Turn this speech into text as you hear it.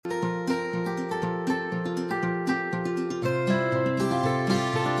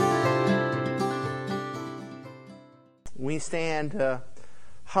stand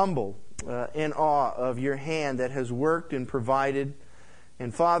humble in awe of your hand that has worked and provided.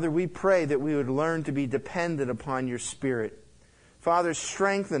 And Father, we pray that we would learn to be dependent upon your Spirit. Father,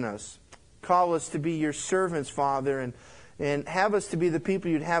 strengthen us. Call us to be your servants, Father, and have us to be the people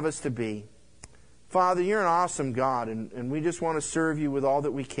you'd have us to be. Father, you're an awesome God, and we just want to serve you with all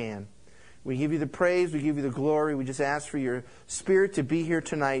that we can. We give you the praise, we give you the glory. We just ask for your Spirit to be here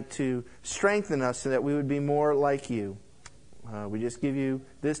tonight to strengthen us so that we would be more like you. We just give you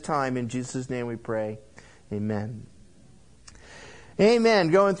this time. In Jesus' name we pray. Amen. Amen.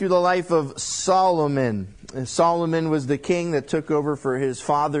 Going through the life of Solomon. And Solomon was the king that took over for his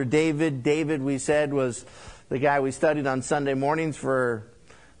father David. David, we said, was the guy we studied on Sunday mornings for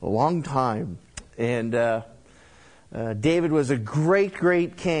a long time. And David was a great,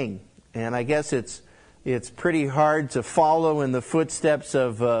 great king. And I guess it's pretty hard to follow in the footsteps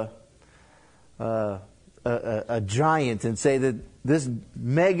of a giant and say that this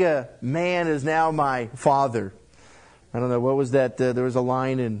mega man is now my father. I don't know, what was that? There was a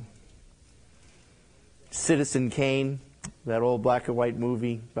line in Citizen Kane, that old black and white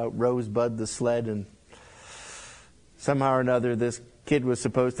movie about Rosebud the sled, and somehow or another this kid was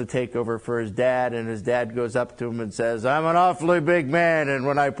supposed to take over for his dad, and his dad goes up to him and says, "I'm an awfully big man, and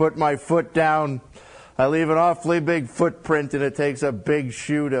when I put my foot down, I leave an awfully big footprint, and it takes a big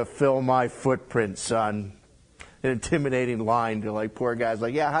shoe to fill my footprint, son." An intimidating line to poor guys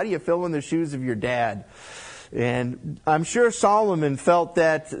yeah, how do you fill in the shoes of your dad? And I'm sure Solomon felt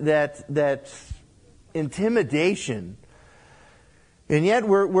that intimidation. And yet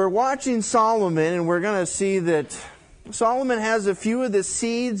we're watching Solomon, and we're going to see that Solomon has a few of the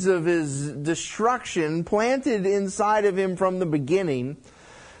seeds of his destruction planted inside of him from the beginning.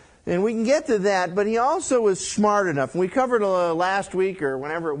 And we can get to that, but he also was smart enough. And we covered last week, or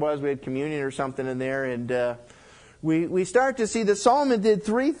whenever it was, we had communion or something in there, and we start to see that Solomon did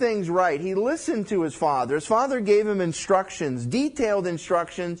three things right. He listened to his father. His father gave him instructions, detailed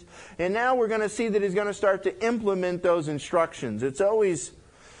instructions, and now we're going to see that he's going to start to implement those instructions. It's always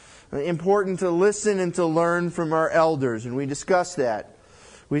important to listen and to learn from our elders, and we discussed that.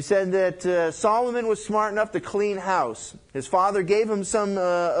 We said that Solomon was smart enough to clean house. His father gave him some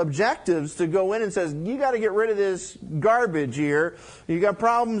objectives to go in and says, you got to get rid of this garbage here. You got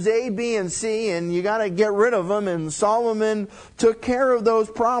problems A, B, and C, and you got to get rid of them. And Solomon took care of those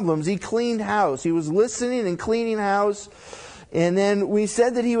problems. He cleaned house. He was listening and cleaning house. And then we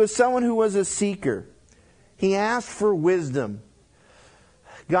said that he was someone who was a seeker. He asked for wisdom.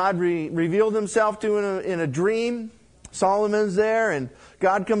 God revealed himself to him in a dream. Solomon's there, and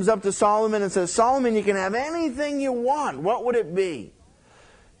God comes up to Solomon and says, Solomon, you can have anything you want. What would it be?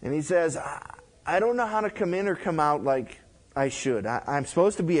 And he says, I don't know how to come in or come out like I should. I'm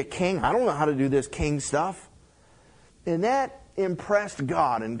supposed to be a king. I don't know how to do this king stuff. And that impressed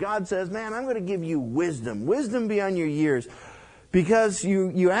God. And God says, man, I'm going to give you wisdom. Wisdom beyond your years. Because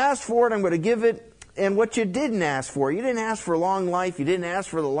you asked for it, I'm going to give it. And what you didn't ask for, you didn't ask for long life, you didn't ask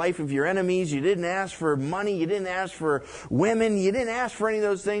for the life of your enemies, you didn't ask for money, you didn't ask for women, you didn't ask for any of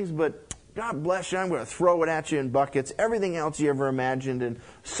those things, but God bless you, I'm going to throw it at you in buckets, everything else you ever imagined. And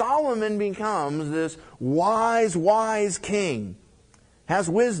Solomon becomes this wise king, has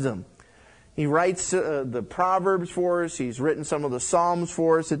wisdom. He writes the Proverbs for us, he's written some of the Psalms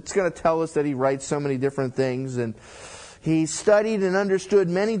for us. It's going to tell us that he writes so many different things, and he studied and understood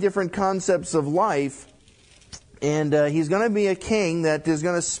many different concepts of life, and he's going to be a king that is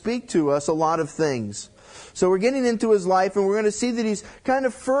going to speak to us a lot of things. So we're getting into his life, and we're going to see that he's kind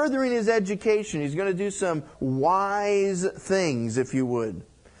of furthering his education. He's going to do some wise things, if you would.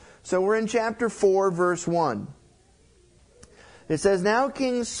 So we're in chapter 4, verse 1. It says, Now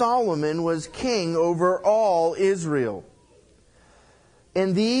King Solomon was king over all Israel,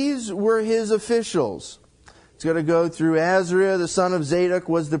 and these were his officials. It's going to go through Azariah, the son of Zadok,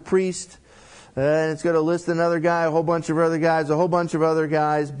 was the priest. And it's going to list another guy, a whole bunch of other guys, a whole bunch of other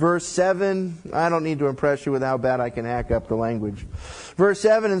guys. Verse 7, I don't need to impress you with how bad I can hack up the language. Verse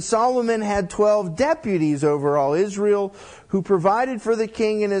 7, And Solomon had 12 deputies over all Israel, who provided for the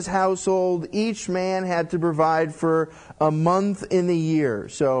king and his household. Each man had to provide for a month in the year.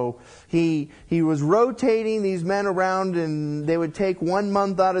 So he was rotating these men around, and they would take 1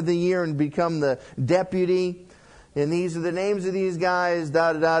 month out of the year and become the deputy. And these are the names of these guys,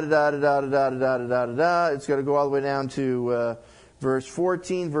 da-da-da-da-da-da-da-da-da-da-da-da. It's going to go all the way down to verse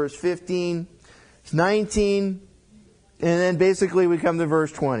 14, verse 15, 19, and then basically we come to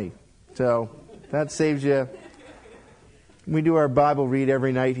verse 20. So that saves you. We do our Bible read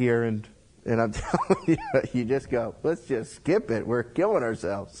every night here, and I'm telling you, you just go, let's just skip it. We're killing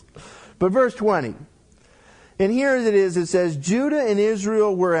ourselves. But verse 20. And here it is, it says, Judah and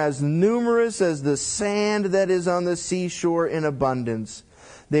Israel were as numerous as the sand that is on the seashore in abundance.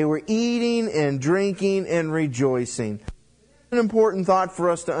 They were eating and drinking and rejoicing. An important thought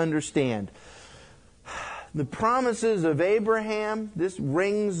for us to understand. The promises of Abraham, this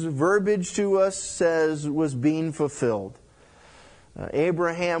rings verbiage to us, says was being fulfilled.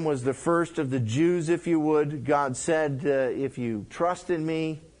 Abraham was the first of the Jews, if you would. God said, if you trust in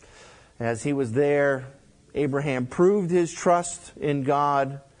me, as he was there, Abraham proved his trust in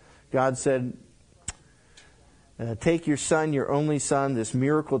God. God said, take your son, your only son, this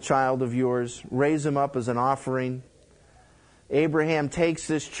miracle child of yours, raise him up as an offering. Abraham takes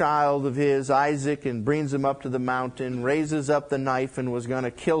this child of his, Isaac, and brings him up to the mountain, raises up the knife and was going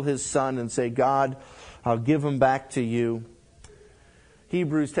to kill his son and say, God, I'll give him back to you.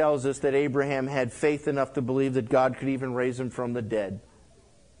 Hebrews tells us that Abraham had faith enough to believe that God could even raise him from the dead.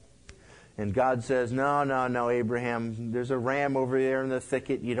 And God says, no, Abraham, there's a ram over there in the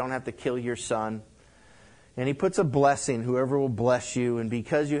thicket. You don't have to kill your son. And he puts a blessing, whoever will bless you. And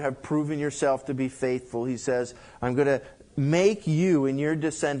because you have proven yourself to be faithful, he says, I'm going to make you and your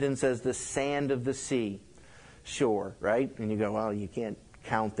descendants as the sand of the sea shore, right? And you go, well, you can't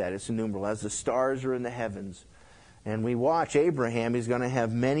count that. It's innumerable. As the stars are in the heavens. And we watch Abraham, he's going to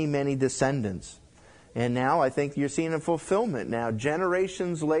have many, many descendants. And now I think you're seeing a fulfillment now.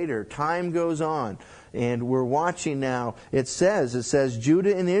 Generations later, time goes on. And we're watching now, it says,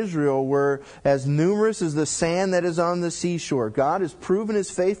 Judah and Israel were as numerous as the sand that is on the seashore. God has proven his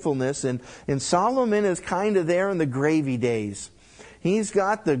faithfulness, and Solomon is kind of there in the gravy days. He's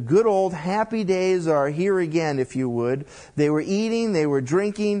got the good old happy days are here again, if you would. They were eating, they were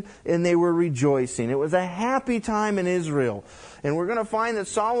drinking, and they were rejoicing. It was a happy time in Israel. And we're going to find that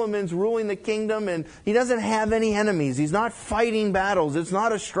Solomon's ruling the kingdom, and he doesn't have any enemies. He's not fighting battles. It's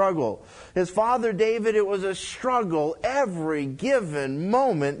not a struggle. His father David, it was a struggle. Every given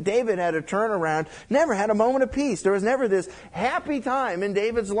moment, David had to turn around. Never had a moment of peace. There was never this happy time in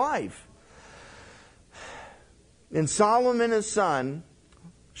David's life. And Solomon, his son,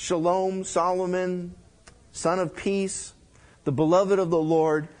 Shalom, Solomon, son of peace, the beloved of the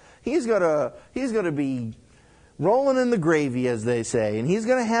Lord, he's going to be rolling in the gravy, as they say. And he's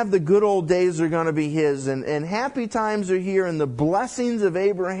going to have the good old days are going to be his. And happy times are here, and the blessings of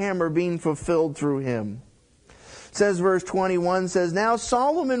Abraham are being fulfilled through him. It says, verse 21 says, Now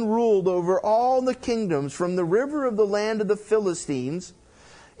Solomon ruled over all the kingdoms from the river of the land of the Philistines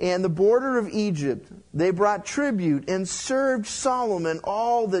and the border of Egypt. They brought tribute and served Solomon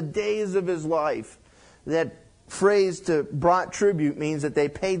all the days of his life. That phrase to brought tribute means that they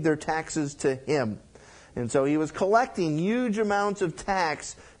paid their taxes to him. And so he was collecting huge amounts of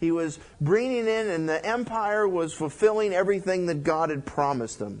tax. He was bringing in, and the empire was fulfilling everything that God had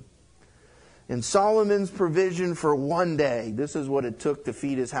promised them. And Solomon's provision for one day, this is what it took to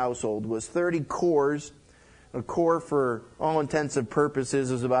feed his household, was 30 cores. A core, for all intents and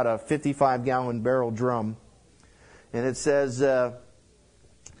purposes, is about a 55-gallon barrel drum. And it says, for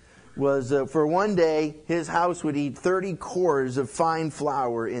one day, his house would eat 30 cores of fine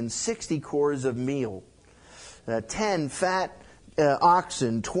flour and 60 cores of meal. 10 fat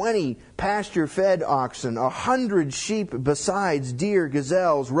oxen, 20 pasture-fed oxen, 100 sheep besides deer,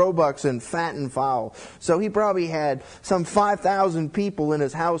 gazelles, roebucks, and fattened fowl. So he probably had some 5,000 people in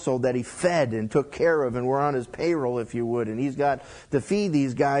his household that he fed and took care of and were on his payroll, if you would. And he's got to feed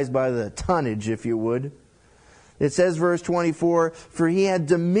these guys by the tonnage, if you would. It says, verse 24, For he had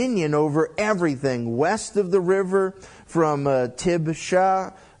dominion over everything west of the river from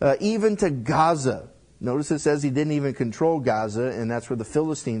Tibshah even to Gaza. Notice it says he didn't even control Gaza, and that's where the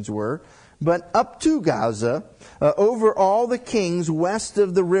Philistines were. But up to Gaza, over all the kings west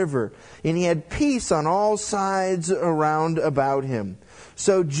of the river. And he had peace on all sides around about him.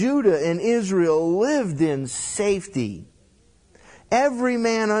 So Judah and Israel lived in safety. Every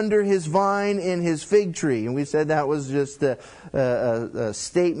man under his vine and his fig tree. And we said that was just a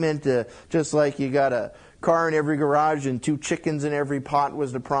statement, just like you got a car in every garage and 2 chickens in every pot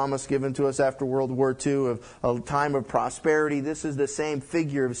was the promise given to us after World War II of a time of prosperity. This is the same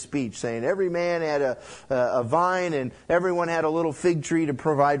figure of speech, saying every man had a vine and everyone had a little fig tree to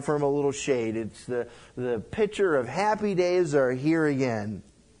provide for him a little shade. It's the picture of happy days are here again.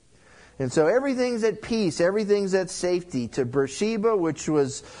 And so everything's at peace, everything's at safety. To Beersheba, which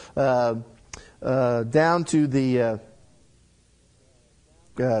was down to the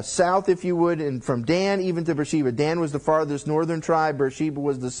south, if you would, and from Dan even to Beersheba. Dan was the farthest northern tribe, Beersheba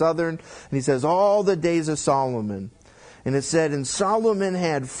was the southern. And he says, all the days of Solomon. And it said, and Solomon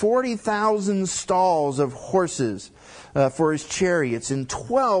had 40,000 stalls of horses for his chariots and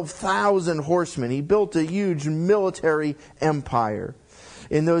 12,000 horsemen. He built a huge military empire.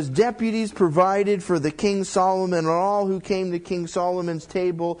 And those deputies provided for the King Solomon and all who came to King Solomon's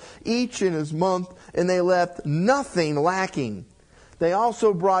table, each in his month, and they left nothing lacking. They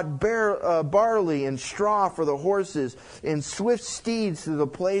also brought barley and straw for the horses and swift steeds to the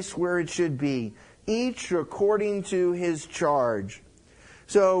place where it should be, each according to his charge.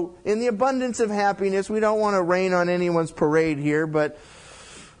 So, in the abundance of happiness, we don't want to rain on anyone's parade here, but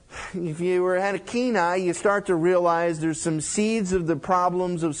if you had a keen eye, you start to realize there's some seeds of the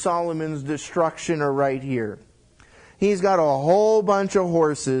problems of Solomon's destruction are right here. He's got a whole bunch of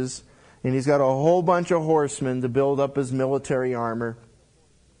horses, and he's got a whole bunch of horsemen to build up his military armor.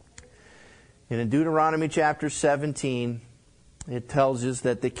 And in Deuteronomy chapter 17, it tells us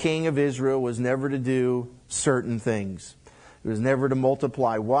that the king of Israel was never to do certain things. He was never to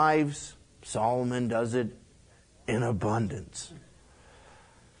multiply wives. Solomon does it in abundance.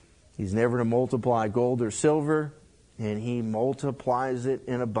 He's never to multiply gold or silver, and he multiplies it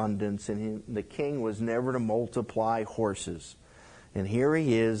in abundance. And the king was never to multiply horses. And here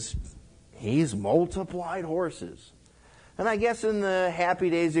he is. He's multiplied horses. And I guess in the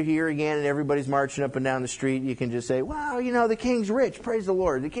happy days are here again and everybody's marching up and down the street, you can just say, wow, the king's rich. Praise the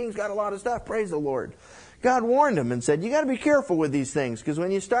Lord. The king's got a lot of stuff. Praise the Lord. God warned him and said, you got to be careful with these things, because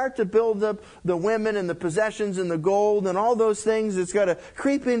when you start to build up the women and the possessions and the gold and all those things, it's got to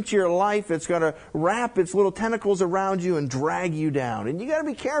creep into your life. It's got to wrap its little tentacles around you and drag you down. And you got to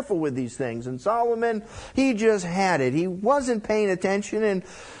be careful with these things. And Solomon, he just had it. He wasn't paying attention. And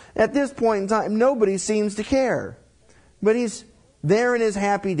at this point in time, nobody seems to care. But he's there in his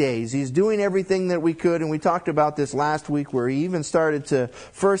happy days. He's doing everything that we could, and we talked about this last week where he even started to,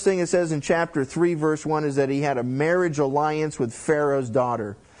 first thing it says in chapter 3 verse 1 is that he had a marriage alliance with Pharaoh's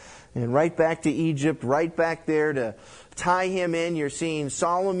daughter. And right back to Egypt, right back there to tie him in, you're seeing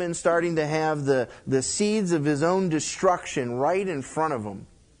Solomon starting to have the seeds of his own destruction right in front of him.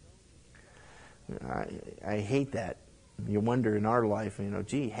 I hate that. You wonder in our life,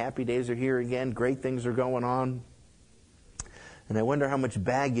 gee, happy days are here again, great things are going on. And I wonder how much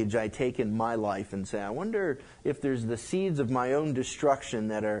baggage I take in my life and say, I wonder if there's the seeds of my own destruction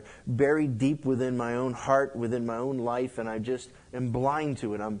that are buried deep within my own heart, within my own life, and I just am blind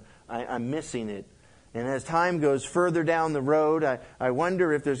to it. I'm missing it. And as time goes further down the road, I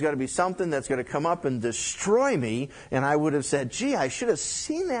wonder if there's got to be something that's going to come up and destroy me. And I would have said, gee, I should have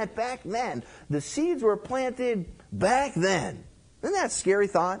seen that back then. The seeds were planted back then. Isn't that a scary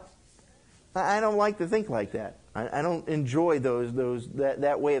thought? I don't like to think like that. I don't enjoy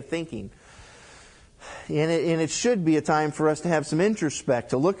that way of thinking. And it should be a time for us to have some introspect,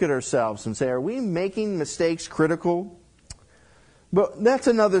 to look at ourselves and say, are we making mistakes critical? But that's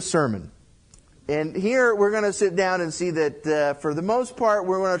another sermon. And here we're going to sit down and see that for the most part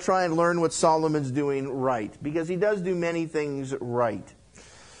we're going to try and learn what Solomon's doing right, because he does do many things right.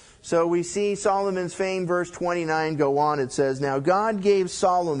 So we see Solomon's fame, verse 29, go on. It says, now God gave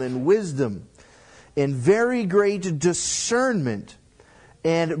Solomon wisdom and very great discernment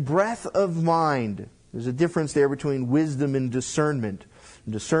and breadth of mind. There's a difference there between wisdom and discernment.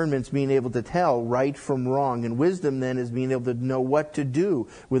 Discernment's being able to tell right from wrong. And wisdom then is being able to know what to do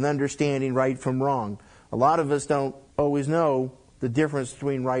with understanding right from wrong. A lot of us don't always know the difference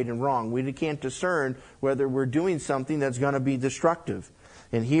between right and wrong. We can't discern whether we're doing something that's going to be destructive.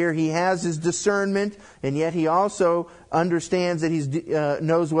 And here he has his discernment, and yet he also understands that he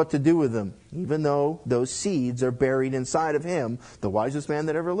knows what to do with them, even though those seeds are buried inside of him, the wisest man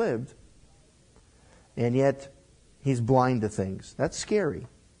that ever lived. And yet he's blind to things. That's scary.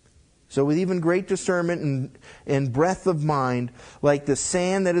 So with even great discernment and breadth of mind, like the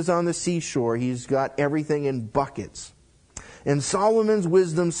sand that is on the seashore, he's got everything in buckets. And Solomon's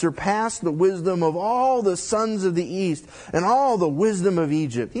wisdom surpassed the wisdom of all the sons of the east and all the wisdom of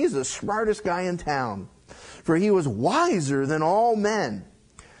Egypt. He's the smartest guy in town. For he was wiser than all men.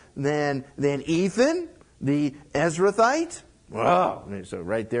 Than Ethan, the Ezrathite. Wow. So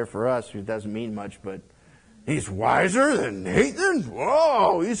right there for us, it doesn't mean much, but he's wiser than Nathan?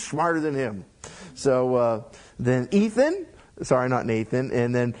 Whoa, he's smarter than him. So then Ethan, sorry, not Nathan,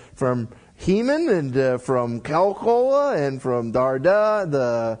 and then from Heman and from Calcola and from Darda,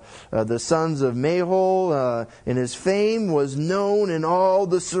 the sons of Mahol, and his fame was known in all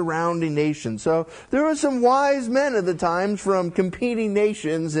the surrounding nations. So there were some wise men at the time from competing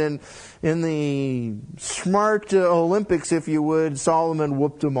nations, and in the smart Olympics, if you would, Solomon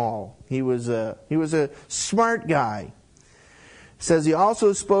whooped them all. He was a smart guy. It says he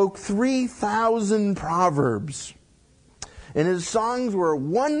also spoke 3,000 proverbs. And his songs were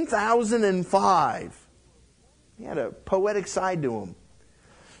 1,005. He had a poetic side to him.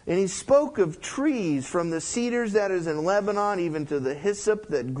 And he spoke of trees, from the cedars that is in Lebanon, even to the hyssop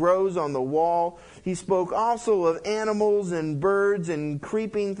that grows on the wall. He spoke also of animals and birds and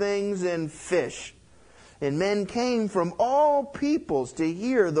creeping things and fish. And men came from all peoples to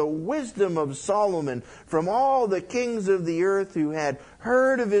hear the wisdom of Solomon, from all the kings of the earth who had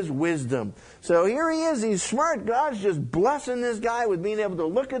heard of his wisdom. So here he is, he's smart. God's just blessing this guy with being able to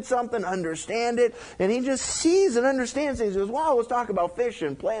look at something, understand it, and he just sees and understands things. He goes, wow, let's talk about fish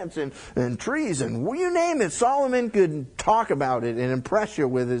and plants and trees and you name it. Solomon could talk about it and impress you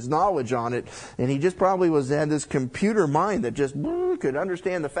with his knowledge on it. And he just probably had this computer mind that just could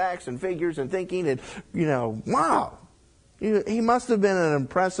understand the facts and figures and thinking and, wow. He must have been an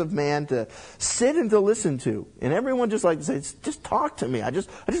impressive man to sit and to listen to. And everyone just like to say, just talk to me. I just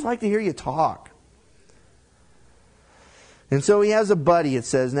like to hear you talk. And so he has a buddy, it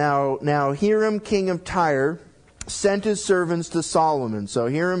says. Now Hiram, king of Tyre, sent his servants to Solomon. So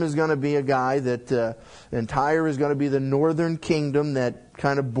Hiram is going to be a guy that, and Tyre is going to be the northern kingdom that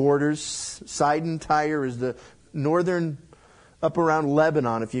kind of borders. Sidon, Tyre is the northern, up around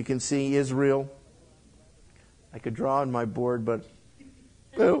Lebanon, if you can see Israel. I could draw on my board, but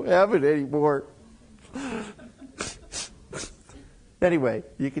I don't have it anymore. Anyway,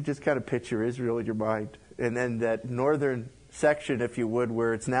 you could just kind of picture Israel in your mind. And then that northern section, if you would,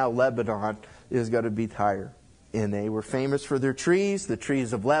 where it's now Lebanon, is going to be Tyre. And they were famous for their trees. The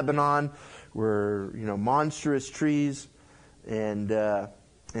trees of Lebanon were, monstrous trees.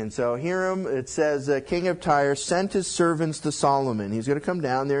 And so Hiram, it says, king of Tyre, sent his servants to Solomon. He's going to come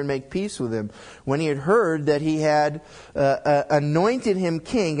down there and make peace with him. When he had heard that he had anointed him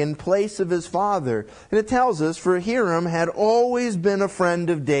king in place of his father. And it tells us, for Hiram had always been a friend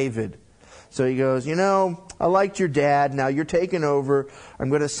of David. So he goes, I liked your dad. Now you're taking over. I'm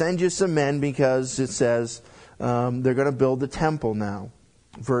going to send you some men because it says they're going to build the temple now.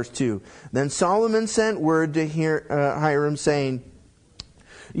 Verse 2. Then Solomon sent word to Hiram saying,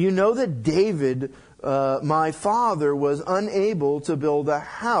 you know that David, my father, was unable to build a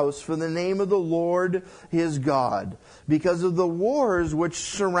house for the name of the Lord his God because of the wars which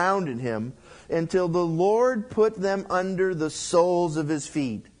surrounded him, until the Lord put them under the soles of his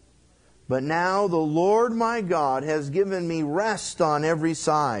feet. But now the Lord my God has given me rest on every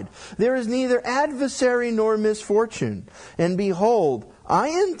side. There is neither adversary nor misfortune. And behold, I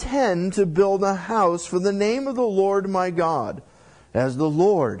intend to build a house for the name of the Lord my God. As the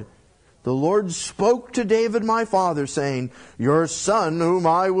Lord spoke to David my father, saying, your son whom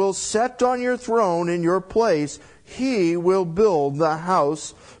I will set on your throne in your place, he will build the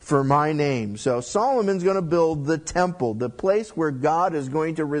house for my name. So Solomon's going to build the temple, the place where God is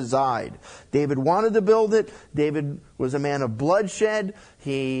going to reside. David wanted to build it. David was a man of bloodshed.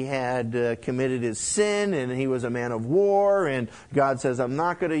 He had committed his sin, and he was a man of war. And God says, I'm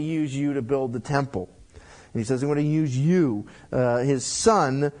not going to use you to build the temple. And he says, I'm going to use you, his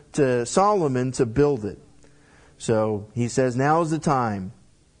son, Solomon, to build it. So he says, now is the time.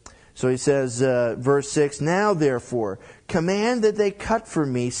 So he says, verse 6, now therefore, command that they cut for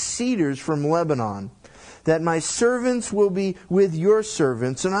me cedars from Lebanon, that my servants will be with your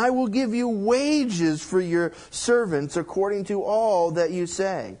servants, and I will give you wages for your servants according to all that you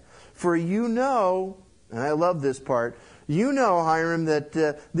say. For you know, and I love this part, you know, Hiram, that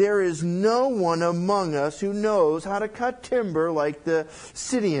there is no one among us who knows how to cut timber like the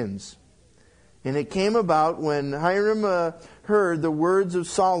Sidonians. And it came about when Hiram heard the words of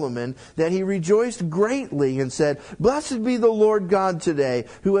Solomon that he rejoiced greatly and said, blessed be the Lord God today,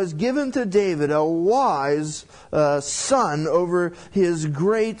 who has given to David a wise son over his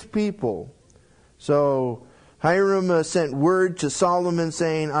great people. So Hiram sent word to Solomon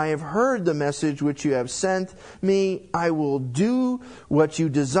saying, I have heard the message which you have sent me. I will do what you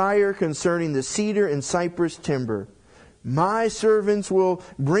desire concerning the cedar and cypress timber. My servants will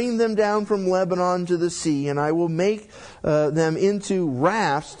bring them down from Lebanon to the sea, and I will make them into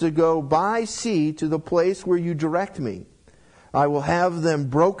rafts to go by sea to the place where you direct me. I will have them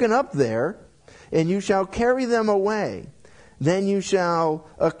broken up there, and you shall carry them away. Then you shall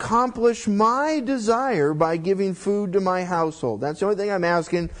accomplish my desire by giving food to my household. That's the only thing I'm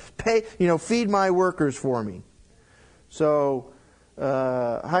asking. Feed my workers for me. So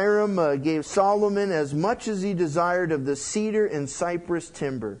Hiram gave Solomon as much as he desired of the cedar and cypress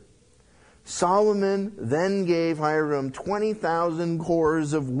timber. Solomon then gave Hiram 20,000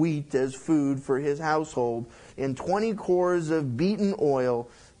 cores of wheat as food for his household, and 20 cores of beaten oil.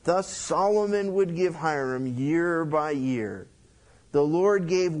 Thus Solomon would give Hiram year by year. The Lord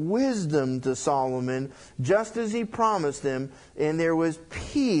gave wisdom to Solomon, just as he promised him, and there was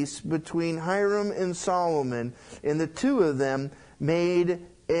peace between Hiram and Solomon, and the two of them made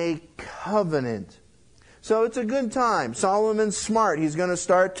a covenant. So it's a good time. Solomon's smart. He's going to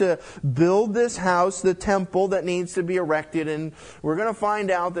start to build this house, the temple that needs to be erected, and we're going to find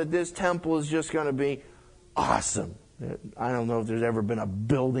out that this temple is just going to be awesome. I don't know if there's ever been a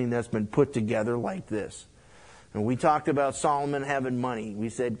building that's been put together like this. And we talked about Solomon having money. We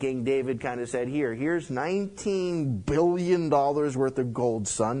said King David kind of said, here's $19 billion worth of gold,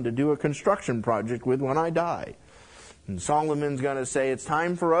 son, to do a construction project with when I die. And Solomon's going to say, it's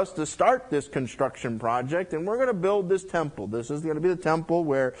time for us to start this construction project, and we're going to build this temple. This is going to be the temple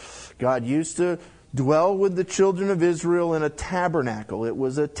where God used to dwell with the children of Israel in a tabernacle. It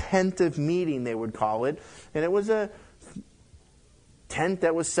was a tent of meeting, they would call it. And it was a tent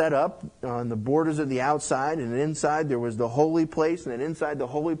that was set up on the borders of the outside, and inside there was the holy place, and then inside the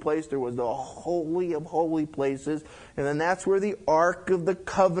holy place there was the holy of holy places, and then that's where the Ark of the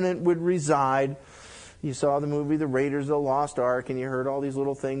Covenant would reside. You saw the movie The Raiders of the Lost Ark, and you heard all these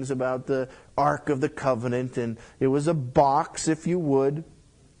little things about the Ark of the Covenant, and it was a box, if you would.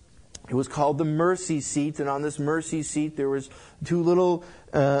 It was called the mercy seat, and on this mercy seat there was two little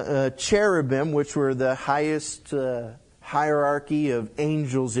cherubim, which were the highest hierarchy of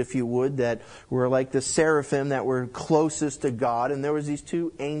angels, if you would, that were like the seraphim that were closest to God. And there was these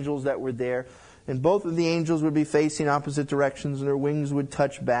two angels that were there, and both of the angels would be facing opposite directions, and their wings would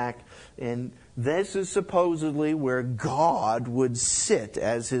touch back. And this is supposedly where God would sit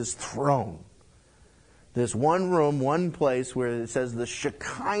as his throne. This one room, one place where it says the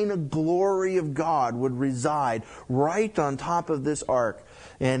Shekinah glory of God would reside right on top of this ark.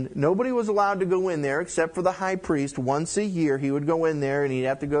 And nobody was allowed to go in there except for the high priest. Once a year he would go in there, and he'd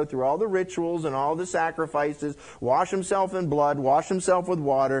have to go through all the rituals and all the sacrifices, wash himself in blood, wash himself with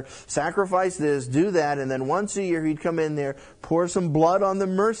water, sacrifice this, do that, and then once a year he'd come in there, pour some blood on the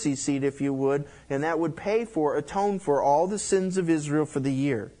mercy seat, if you would, and that would atone for all the sins of Israel for the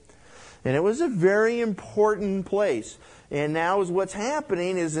year. And it was a very important place. And now is what's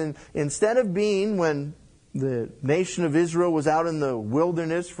happening is instead of being when the nation of Israel was out in the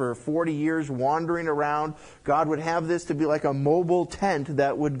wilderness for 40 years wandering around, God would have this to be like a mobile tent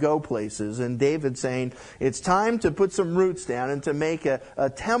that would go places. And David's saying, it's time to put some roots down and to make a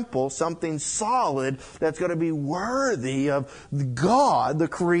temple, something solid that's going to be worthy of God. The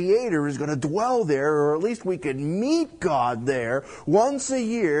Creator is going to dwell there, or at least we could meet God there once a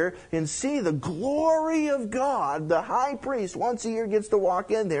year and see the glory of God. The high priest once a year gets to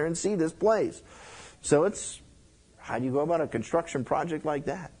walk in there and see this place. So how do you go about a construction project like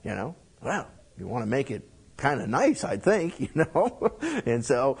that, you know? Well, you want to make it kind of nice, I think, you know? And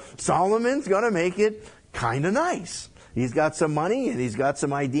so Solomon's going to make it kind of nice. He's got some money and he's got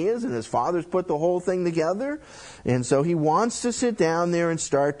some ideas, and his father's put the whole thing together. And so he wants to sit down there and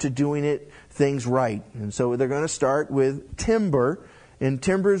start to doing things right. And so they're going to start with timber. And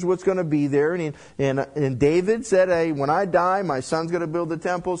timber is what's going to be there. And David said, hey, when I die, my son's going to build the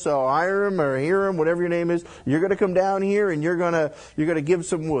temple. So Hiram, whatever your name is, you're going to come down here and you're going to give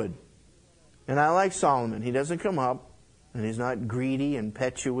some wood. And I like Solomon. He doesn't come up, and he's not greedy and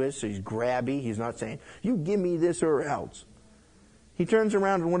impetuous. He's grabby. He's not saying, you give me this or else. He turns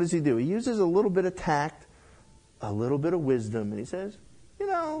around, and what does he do? He uses a little bit of tact, a little bit of wisdom, and he says,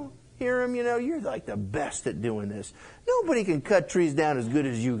 Hiram, you're like the best at doing this. Nobody can cut trees down as good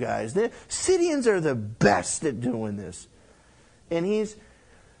as you guys. The Syrians are the best at doing this. And he's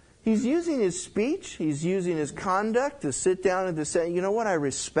using his speech, he's using his conduct to sit down and to say, you know what, I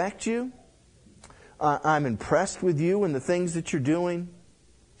respect you. I'm impressed with you and the things that you're doing.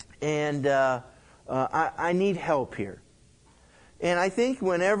 And I need help here. And I think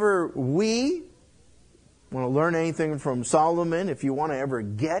whenever we want to learn anything from Solomon, if you want to ever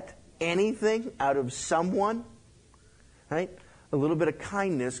get anything out of someone, right? A little bit of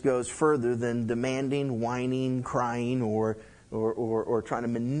kindness goes further than demanding, whining, crying, or trying to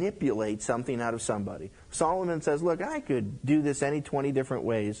manipulate something out of somebody. Solomon says, look, I could do this any 20 different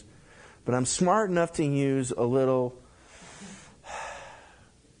ways, but I'm smart enough to use a little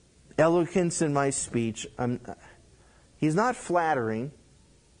eloquence in my speech. He's not flattering.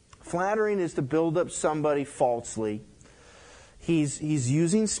 Flattering is to build up somebody falsely. He's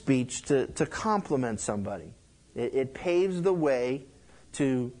using speech to compliment somebody. It paves the way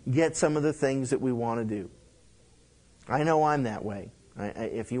to get some of the things that we want to do. I know I'm that way.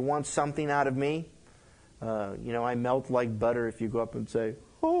 If you want something out of me, I melt like butter if you go up and say,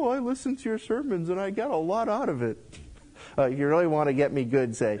 oh, I listened to your sermons and I got a lot out of it. If you really want to get me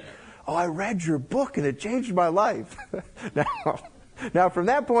good, say, oh, I read your book and it changed my life. Now, Now, from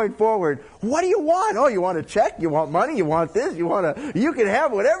that point forward, what do you want? Oh, you want a check? You want money? You want this? You can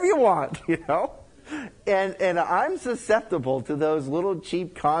have whatever you want, you know? And I'm susceptible to those little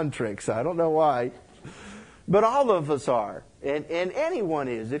cheap con tricks. I don't know why. But all of us are. And anyone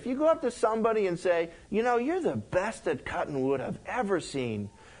is. If you go up to somebody and say, you know, you're the best at cutting wood I've ever seen.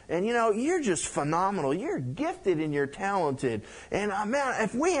 And, you know, you're just phenomenal. You're gifted and you're talented. And, man,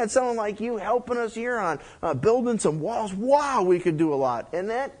 if we had someone like you helping us here on building some walls, wow, we could do a lot. And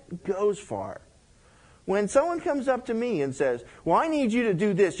that goes far. When someone comes up to me and says, well, I need you to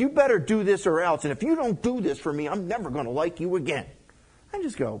do this. You better do this or else. And if you don't do this for me, I'm never going to like you again. I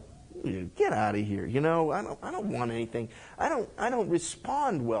just go, get out of here. You know, I don't want anything. I don't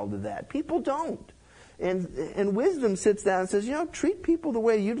respond well to that. People don't. And wisdom sits down and says, you know, treat people the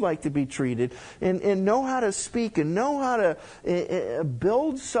way you'd like to be treated, and know how to speak and know how to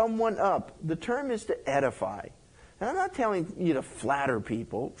build someone up. The term is to edify. And I'm not telling you to flatter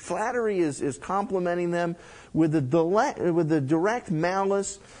people. Flattery is complimenting them with the direct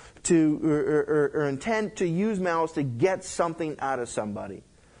malice or intent to use malice to get something out of somebody.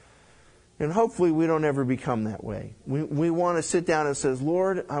 And hopefully we don't ever become that way. We want to sit down and say,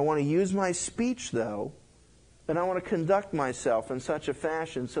 Lord, I want to use my speech, though, and I want to conduct myself in such a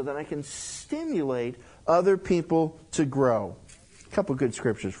fashion so that I can stimulate other people to grow. A couple good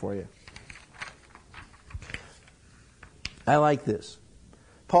scriptures for you. I like this.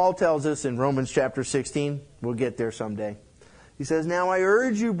 Paul tells us in Romans chapter 16, we'll get there someday. He says, now I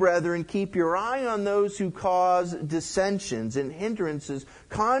urge you, brethren, keep your eye on those who cause dissensions and hindrances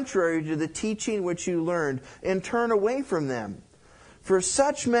contrary to the teaching which you learned, and turn away from them. For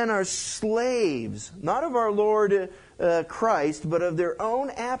such men are slaves, not of our Lord Christ, but of their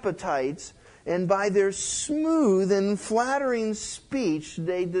own appetites, and by their smooth and flattering speech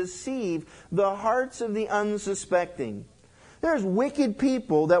they deceive the hearts of the unsuspecting. There's wicked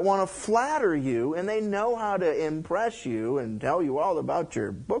people that want to flatter you, and they know how to impress you and tell you all about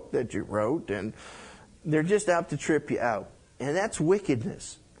your book that you wrote, and they're just out to trip you out. And that's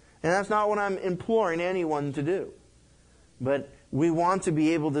wickedness. And that's not what I'm imploring anyone to do. But we want to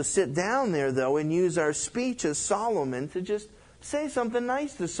be able to sit down there, though, and use our speech as Solomon to just say something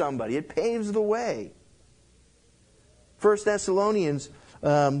nice to somebody. It paves the way. 1 Thessalonians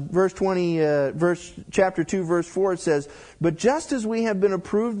chapter 2, verse 4, it says, but just as we have been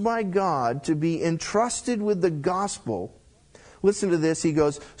approved by God to be entrusted with the gospel, listen to this, he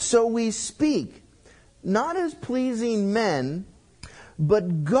goes, so we speak, not as pleasing men,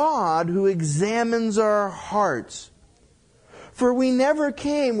 but God who examines our hearts. For we never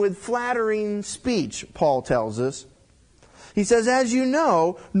came with flattering speech, Paul tells us. He says, as you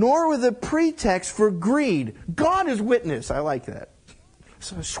know, nor with a pretext for greed. God is witness. I like that.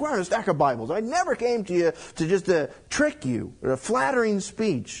 So I swear on a stack of Bibles. I never came to you to just trick you, or a flattering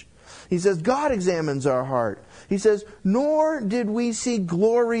speech. He says, God examines our heart. He says, nor did we seek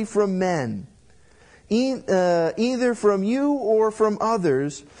glory from men, either from you or from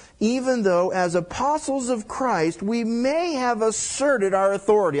others, even though as apostles of Christ we may have asserted our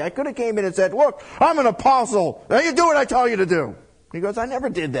authority. I could have came in and said, look, I'm an apostle. Now you do what I tell you to do. He goes, I never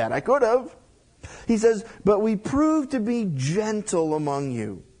did that. I could have. He says, but we proved to be gentle among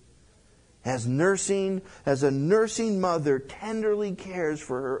you, as a nursing mother tenderly cares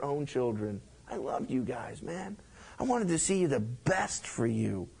for her own children. I loved you guys, man. I wanted to see the best for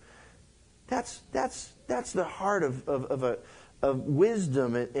you. That's the heart of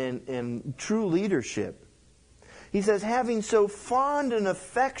wisdom and true leadership. He says, having so fond an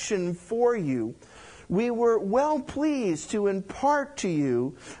affection for you, we were well pleased to impart to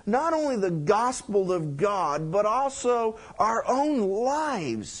you not only the gospel of God, but also our own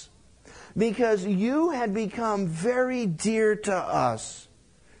lives, because you had become very dear to us.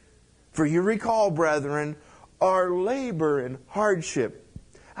 For you recall, brethren, our labor and hardship,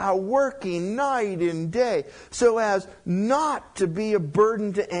 our working night and day, so as not to be a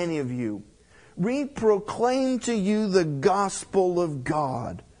burden to any of you. We proclaim to you the gospel of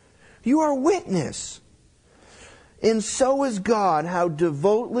God. You are witness. And so is God, how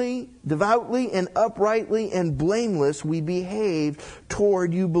devoutly and uprightly and blameless we behaved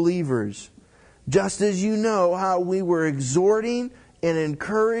toward you believers. Just as you know how we were exhorting and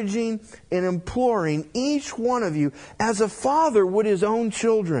encouraging and imploring each one of you as a father would his own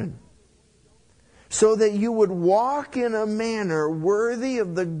children, so that you would walk in a manner worthy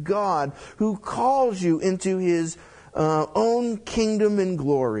of the God who calls you into His own kingdom and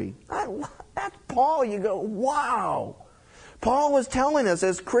glory. That's Paul. You go, wow. Paul was telling us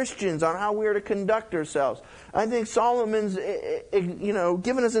as Christians on how we are to conduct ourselves. I think Solomon's,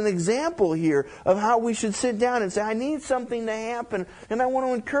 giving us an example here of how we should sit down and say, I need something to happen, and I want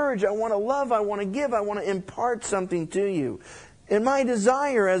to encourage, I want to love, I want to give, I want to impart something to you. And my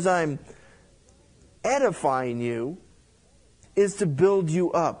desire as I'm edifying you is to build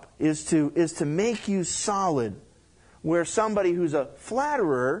you up, is to make you solid. Where somebody who's a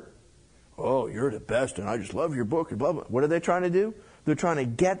flatterer, oh, you're the best and I just love your book and blah, blah. What are they trying to do? They're trying to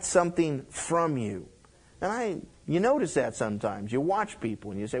get something from you. And you notice that sometimes. You watch people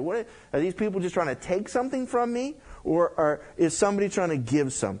and you say, "What are these people just trying to take something from me? Or is somebody trying to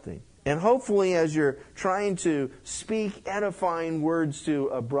give something?" And hopefully as you're trying to speak edifying words to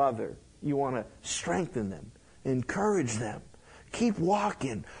a brother, you want to strengthen them, encourage them. Keep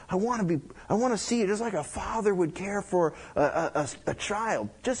walking. I want to see you just like a father would care for a child,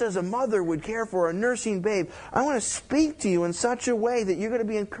 just as a mother would care for a nursing babe. I want to speak to you in such a way that you're going to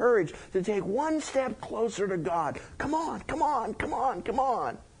be encouraged to take one step closer to God. Come on, come on, come on, come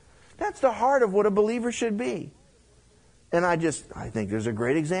on. That's the heart of what a believer should be. And I think there's a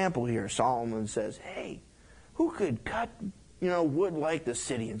great example here. Solomon says, hey, who could cut wood like the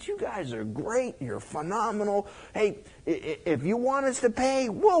Sidonians? You guys are great. You're phenomenal. Hey, if you want us to pay,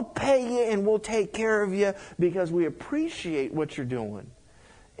 we'll pay you and we'll take care of you because we appreciate what you're doing.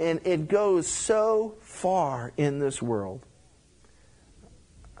 And it goes so far in this world.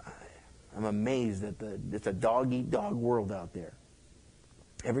 I'm amazed that it's a dog-eat-dog world out there.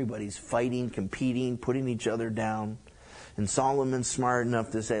 Everybody's fighting, competing, putting each other down. And Solomon's smart enough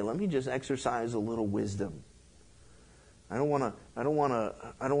to say, let me just exercise a little wisdom. I don't want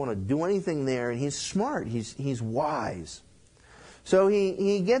to do anything there. And he's smart. He's wise. So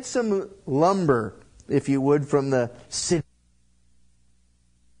he gets some lumber, if you would, from the city.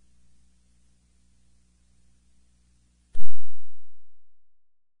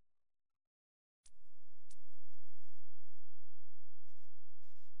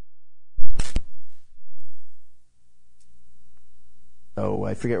 Oh,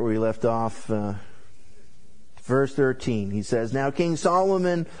 I forget where we left off. Verse 13, he says, Now King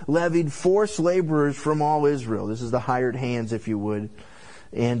Solomon levied forced laborers from all Israel. This is the hired hands, if you would.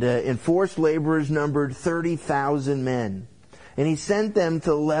 And forced laborers numbered 30,000 men. And he sent them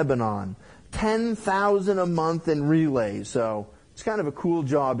to Lebanon, 10,000 a month in relays. So it's kind of a cool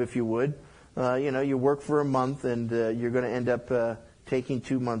job, if you would. You work for a month and you're going to end up taking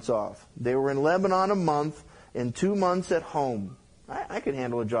 2 months off. They were in Lebanon a month and 2 months at home. I could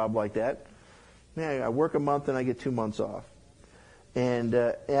handle a job like that. Yeah, I work a month and I get 2 months off. And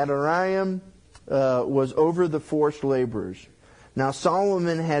Adoniram was over the forced laborers. Now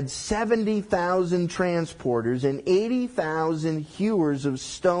Solomon had 70,000 transporters and 80,000 hewers of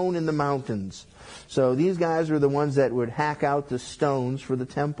stone in the mountains. So these guys were the ones that would hack out the stones for the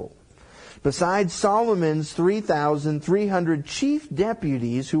temple. Besides Solomon's 3,300 chief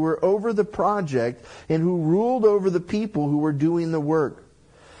deputies who were over the project and who ruled over the people who were doing the work.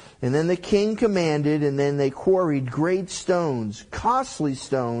 And then the king commanded, and then they quarried great stones, costly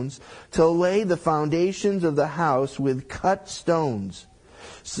stones, to lay the foundations of the house with cut stones.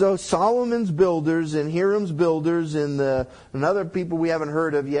 So Solomon's builders and Hiram's builders and other people we haven't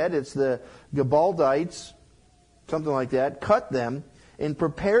heard of yet, it's the Gabaldites, something like that, cut them and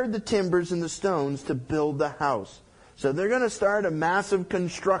prepared the timbers and the stones to build the house. So they're going to start a massive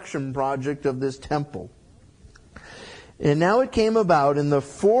construction project of this temple. And now it came about in the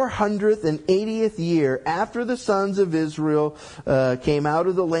 480th year after the sons of Israel came out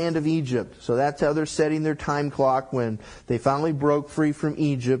of the land of Egypt. So that's how they're setting their time clock when they finally broke free from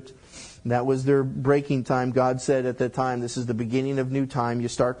Egypt. That was their breaking time. God said at that time, this is the beginning of new time. You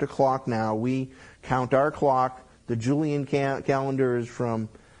start the clock now. We count our clock. The Julian calendar is from,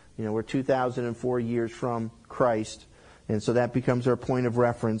 we're 2004 years from Christ. And so that becomes our point of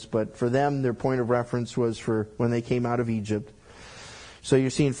reference. But for them, their point of reference was for when they came out of Egypt. So you're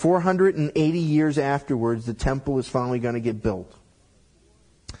seeing 480 years afterwards, the temple is finally going to get built.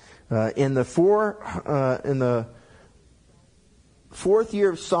 In the fourth year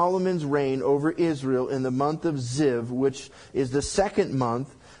of Solomon's reign over Israel, in the month of Ziv, which is the second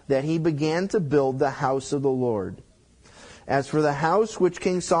month, that he began to build the house of the Lord. As for the house which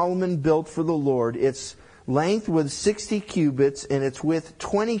King Solomon built for the Lord, its length was 60 cubits, and its width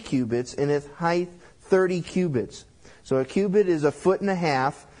 20 cubits, and its height 30 cubits. So a cubit is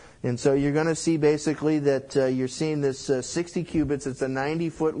 1.5 feet, and so you're going to see basically that you're seeing this 60 cubits. It's a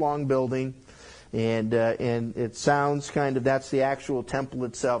 90-foot long building, and it sounds kind of, that's the actual temple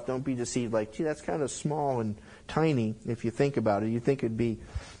itself. Don't be deceived like, gee, that's kind of small and tiny if you think about it. You think it'd be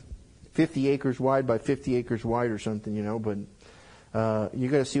 50 acres wide by 50 acres wide or something, but you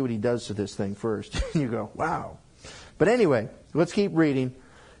got to see what he does to this thing first. You go, wow. But anyway, let's keep reading.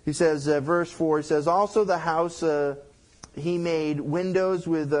 He says, verse 4, he says, also the house, he made windows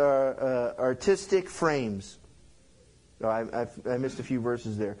with artistic frames. Oh, I missed a few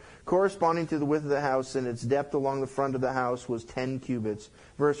verses there. Corresponding to the width of the house, and its depth along the front of the house was 10 cubits.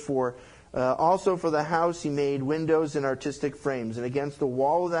 Verse 4, also for the house he made windows and artistic frames. And against the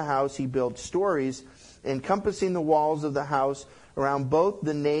wall of the house he built stories, encompassing the walls of the house around both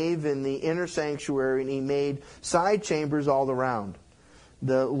the nave and the inner sanctuary, and he made side chambers all around.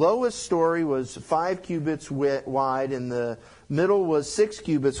 The lowest story was 5 cubits wide, and the middle was 6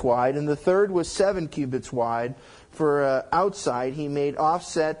 cubits wide, and the third was 7 cubits wide. For outside, he made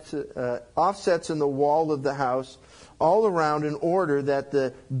offsets in the wall of the house all around in order that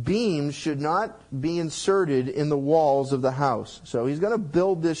the beams should not be inserted in the walls of the house. So he's going to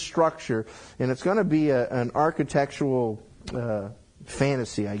build this structure, and it's going to be an architectural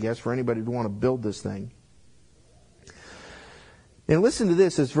fantasy, I guess, for anybody to want to build this thing. And listen to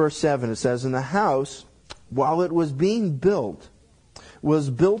this, as verse 7, it says, and the house, while it was being built, was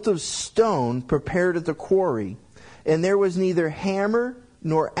built of stone prepared at the quarry, and there was neither hammer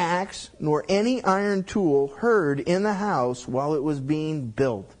nor axe nor any iron tool heard in the house while it was being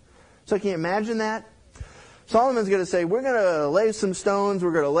built. So can you imagine that? Solomon's going to say, we're going to lay some stones,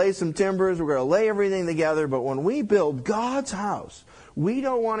 we're going to lay some timbers, we're going to lay everything together, but when we build God's house, we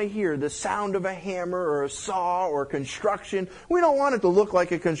don't want to hear the sound of a hammer or a saw or construction. We don't want it to look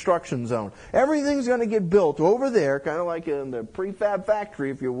like a construction zone. Everything's going to get built over there, kind of like in the prefab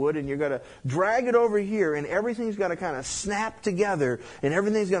factory, if you would, and you're going to drag it over here, and everything's going to kind of snap together, and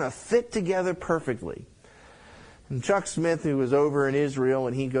everything's going to fit together perfectly. And Chuck Smith, who was over in Israel,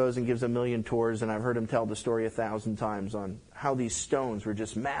 and he goes and gives 1,000,000 tours, and I've heard him tell the story 1,000 times on how these stones were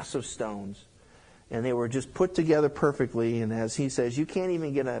just massive stones. And they were just put together perfectly. And as he says, you can't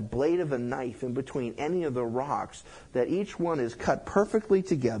even get a blade of a knife in between any of the rocks. That each one is cut perfectly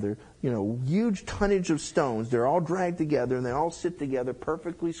together. Huge tonnage of stones. They're all dragged together and they all sit together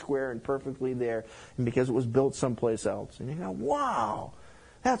perfectly square and perfectly there. And because it was built someplace else. And you go, wow,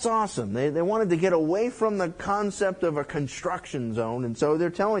 that's awesome. They wanted to get away from the concept of a construction zone. And so they're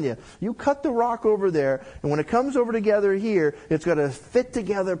telling you, you cut the rock over there. And when it comes over together here, it's going to fit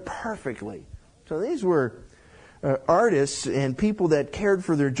together perfectly. So these were artists and people that cared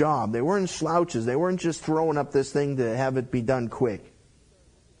for their job. They weren't slouches. They weren't just throwing up this thing to have it be done quick.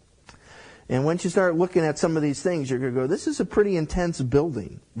 And once you start looking at some of these things, you're going to go, this is a pretty intense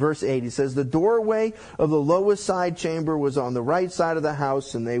building. Verse 8, he says, the doorway of the lowest side chamber was on the right side of the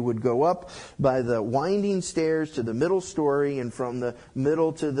house, and they would go up by the winding stairs to the middle story, and from the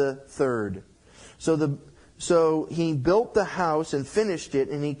middle to the third. So he built the house and finished it,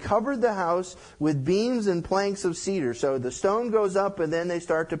 and he covered the house with beams and planks of cedar. So the stone goes up, and then they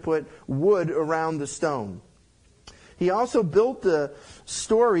start to put wood around the stone. He also built the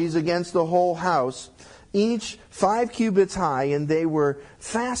stories against the whole house, each 5 cubits high, and they were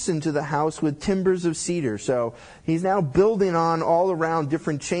fastened to the house with timbers of cedar. So he's now building on all around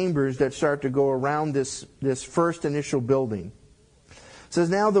different chambers that start to go around this first initial building. It says,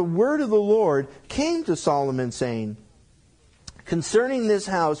 now the word of the Lord came to Solomon, saying, concerning this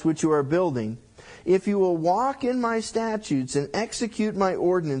house which you are building, if you will walk in my statutes and execute my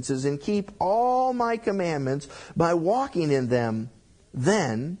ordinances and keep all my commandments by walking in them,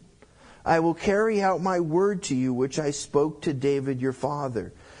 then I will carry out my word to you which I spoke to David your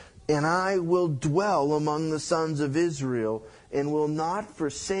father. And I will dwell among the sons of Israel and will not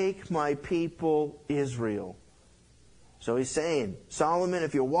forsake my people Israel. So he's saying, Solomon,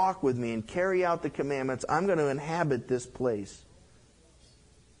 if you walk with me and carry out the commandments, I'm going to inhabit this place.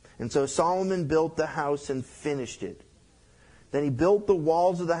 And so Solomon built the house and finished it. Then he built the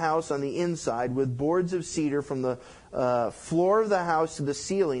walls of the house on the inside with boards of cedar from the floor of the house to the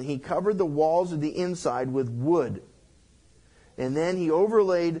ceiling. He covered the walls of the inside with wood. And then he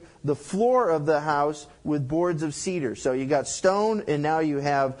overlaid the floor of the house with boards of cedar. So you got stone, and now you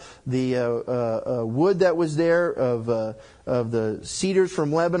have the wood that was there of the cedars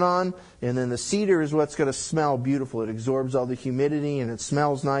from Lebanon. And then the cedar is what's going to smell beautiful. It absorbs all the humidity, and it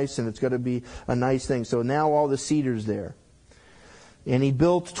smells nice, and it's going to be a nice thing. So now all the cedar's there. And he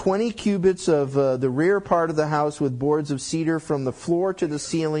built 20 cubits of the rear part of the house with boards of cedar from the floor to the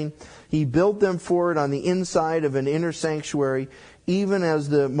ceiling. He built them for it on the inside of an inner sanctuary, even as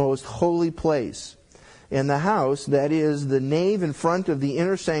the most holy place. And the house, that is, the nave in front of the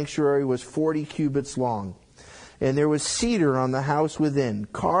inner sanctuary, was 40 cubits long. And there was cedar on the house within,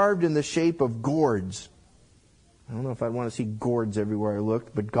 carved in the shape of gourds. I don't know if I'd want to see gourds everywhere I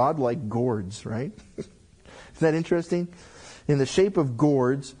looked, but God liked gourds, right? Isn't that interesting? In the shape of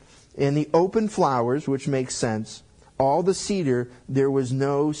gourds, and the open flowers, which makes sense, all the cedar, there was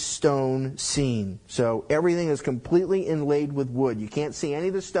no stone seen. So everything is completely inlaid with wood. You can't see any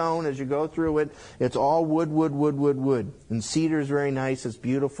of the stone as you go through it. It's all wood, wood, wood, wood, wood. And cedar is very nice. It's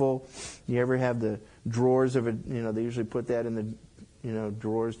beautiful. You ever have the drawers of it? They usually put that in the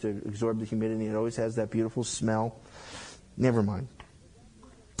drawers to absorb the humidity. It always has that beautiful smell. Never mind.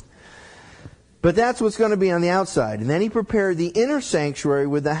 But that's what's going to be on the outside. And then he prepared the inner sanctuary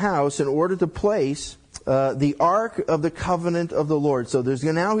with the house in order to place the ark of the covenant of the Lord. So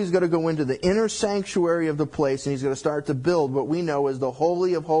now he's going to go into the inner sanctuary of the place, and he's going to start to build what we know as the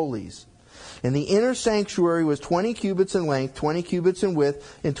Holy of Holies. And the inner sanctuary was 20 cubits in length, 20 cubits in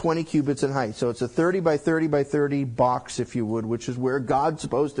width, and 20 cubits in height. So it's a 30 by 30 by 30 box, if you would, which is where God's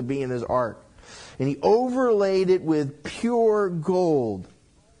supposed to be in his ark. And he overlaid it with pure gold.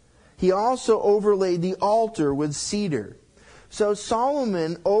 He also overlaid the altar with cedar. So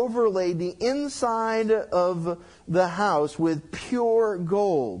Solomon overlaid the inside of the house with pure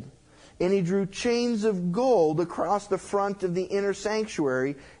gold. And he drew chains of gold across the front of the inner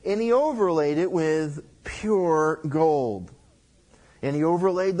sanctuary, and he overlaid it with pure gold. And he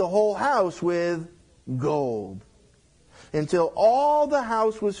overlaid the whole house with gold. Until all the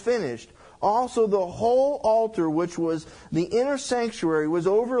house was finished. Also the whole altar, which was the inner sanctuary, was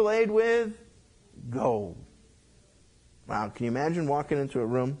overlaid with gold. Wow, can you imagine walking into a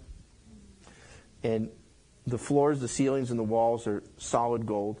room and the floors, the ceilings, and the walls are solid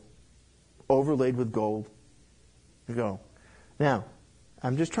gold, overlaid with gold? You go. Now,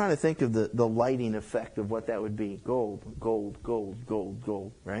 I'm just trying to think of the lighting effect of what that would be. Gold, gold, gold, gold,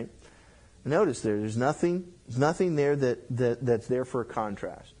 gold, right? Notice there's nothing there that's there for a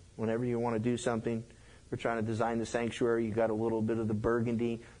contrast. Whenever you want to do something, we're trying to design the sanctuary, you got a little bit of the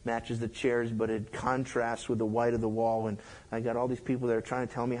burgundy, matches the chairs, but it contrasts with the white of the wall. And I got all these people that are trying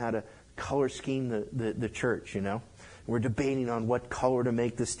to tell me how to color scheme the church, We're debating on what color to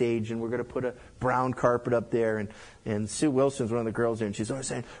make the stage, and we're going to put a brown carpet up there. And Sue Wilson's one of the girls there, and she's always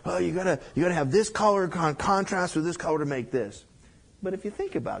saying, "Oh, you gotta have this color contrast with this color to make this." But if you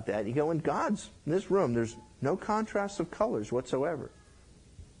think about that, you go, in this room, there's no contrast of colors whatsoever.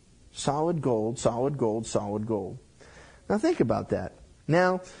 Solid gold, solid gold, solid gold. Now think about that.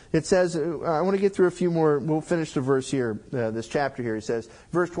 Now, it says, I want to get through a few more. We'll finish the verse here, this chapter here. It says,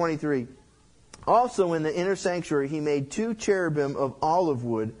 verse 23, also in the inner sanctuary he made 2 cherubim of olive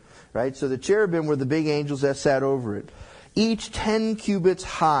wood, right? So the cherubim were the big angels that sat over it. Each 10 cubits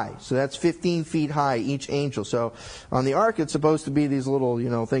high. So that's 15 feet high, each angel. So on the ark, it's supposed to be these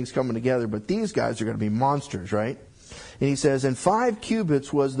little, things coming together. But these guys are going to be monsters, right? And he says, and 5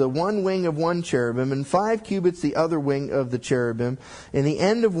 cubits was the one wing of one cherubim, and 5 cubits the other wing of the cherubim. And the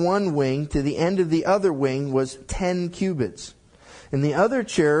end of one wing to the end of the other wing was 10 cubits. And the other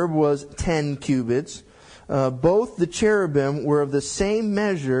cherub was 10 cubits. Both the cherubim were of the same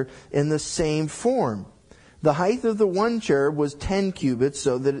measure and the same form. The height of the one cherub was 10 cubits,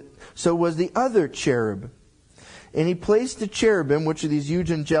 so was the other cherub. And he placed the cherubim, which are these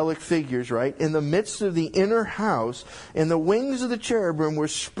huge angelic figures, right, in the midst of the inner house, and the wings of the cherubim were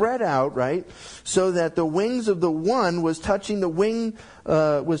spread out, right, so that the wings of the one was touching the wing,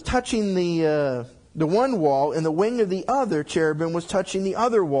 the one wall, and the wing of the other cherubim was touching the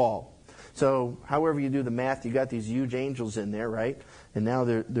other wall. So, however you do the math, you got these huge angels in there, right? And now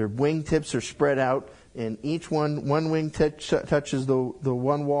their wing tips are spread out, and each one wing touches the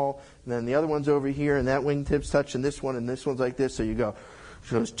one wall, and then the other one's over here, and that wing tip's touching this one, and this one's like this. So you go,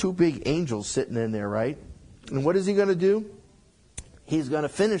 so there's 2 big angels sitting in there, right? And what is he going to do? He's going to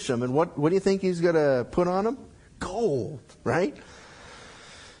finish them. And what do you think he's going to put on them? Gold, right?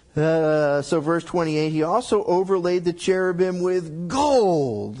 So verse 28, he also overlaid the cherubim with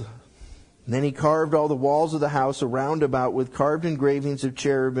gold. And then he carved all the walls of the house around about with carved engravings of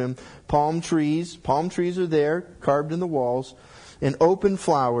cherubim, palm trees are there, carved in the walls, and open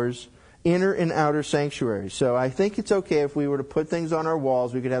flowers, inner and outer sanctuary. So I think it's okay if we were to put things on our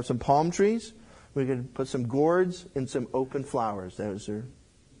walls. We could have some palm trees, we could put some gourds, and some open flowers. Those are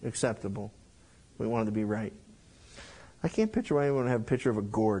acceptable. We want it to be right. I can't picture why anyone would have a picture of a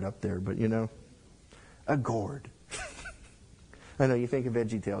gourd up there, but a gourd. I know, you think of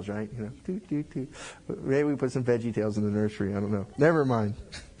Veggie Tales, right? Maybe we put some Veggie Tales in the nursery. I don't know. Never mind.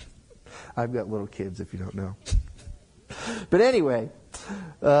 I've got little kids, if you don't know. But anyway,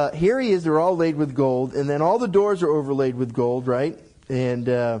 here he is. They're all laid with gold. And then all the doors are overlaid with gold, right? And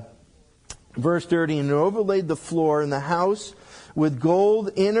Verse 30, and overlaid the floor in the house with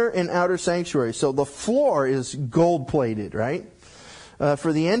gold, inner and outer sanctuary. So the floor is gold plated, right?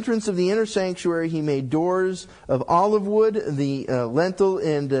 For the entrance of the inner sanctuary, he made doors of olive wood, the lintel,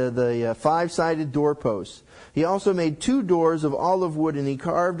 and the five-sided doorposts. He also made 2 doors of olive wood, and he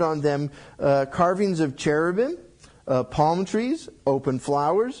carved on them carvings of cherubim, palm trees, open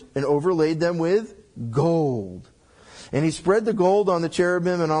flowers, and overlaid them with gold. And he spread the gold on the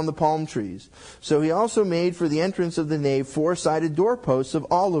cherubim and on the palm trees. So he also made for the entrance of the nave 4-sided doorposts of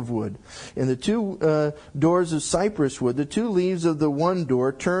olive wood, and the 2 doors of cypress wood. The 2 leaves of the one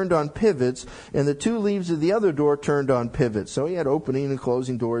door turned on pivots, and the 2 leaves of the other door turned on pivots. So he had opening and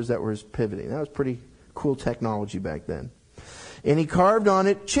closing doors that were pivoting. That was pretty cool technology back then. And he carved on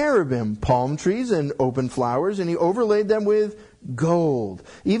it cherubim, palm trees, and open flowers, and he overlaid them with gold,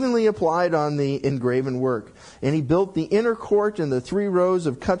 evenly applied on the engraven work. And he built the inner court and the 3 rows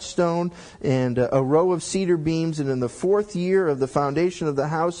of cut stone and a row of cedar beams. And in the 4th year of the foundation of the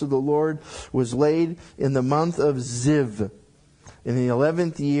house of the Lord was laid in the month of Ziv. In the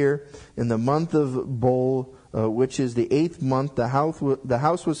 11th year, in the month of Bol, which is the 8th month, the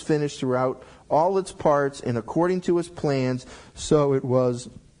house was finished throughout all its parts and according to his plans. So it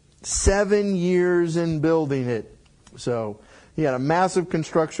was 7 years in building it. So he had a massive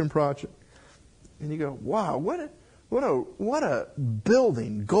construction project. And you go, wow, what a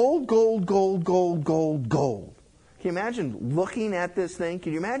building. Gold, gold, gold, gold, gold, gold. Can you imagine looking at this thing?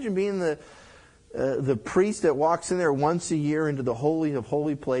 Can you imagine being the priest that walks in there once a year into the Holy of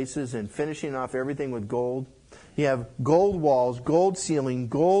Holy Places and finishing off everything with gold? You have gold walls, gold ceiling,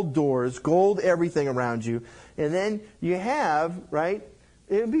 gold doors, gold everything around you. And then you have, right,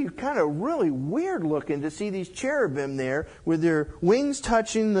 it would be kind of really weird looking to see these cherubim there with their wings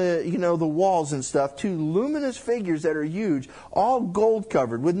touching the walls and stuff. 2 luminous figures that are huge, all gold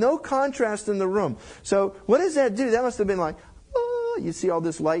covered, with no contrast in the room. So what does that do? That must have been like, oh, you see all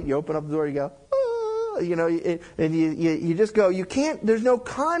this light, you open up the door, you go, and you just go, you can't, there's no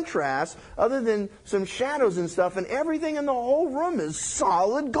contrast other than some shadows and stuff, and everything in the whole room is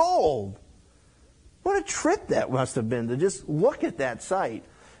solid gold. What a trip that must have been to just look at that sight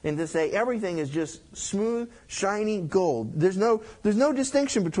and to say everything is just smooth, shiny gold. There's no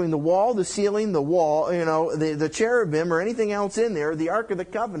distinction between the wall, the ceiling, the wall, the cherubim or anything else in there, the Ark of the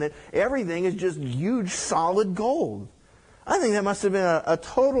Covenant. Everything is just huge, solid gold. I think that must have been a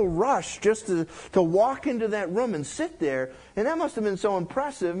total rush just to walk into that room and sit there. And that must have been so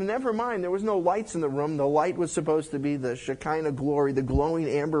impressive. And never mind, there was no lights in the room. The light was supposed to be the Shekinah glory, the glowing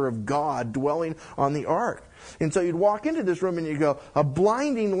amber of God dwelling on the ark. And so you'd walk into this room and you go, a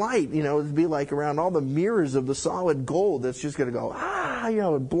blinding light, it'd be like around all the mirrors of the solid gold that's just going to go,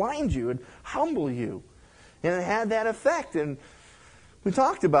 it'd blind you and humble you. And it had that effect. And we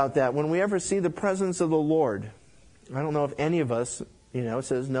talked about that when we ever see the presence of the Lord. I don't know if any of us,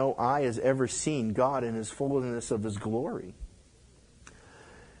 says no eye has ever seen God in his fullness of his glory.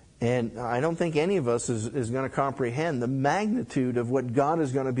 And I don't think any of us is going to comprehend the magnitude of what God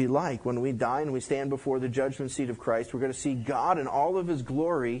is going to be like when we die and we stand before the judgment seat of Christ. We're going to see God in all of his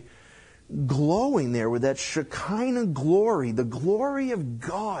glory glowing there with that Shekinah glory. The glory of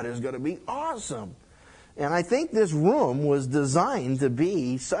God is going to be awesome. And I think this room was designed to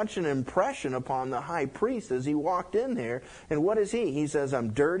be such an impression upon the high priest as he walked in there. And what is he? He says,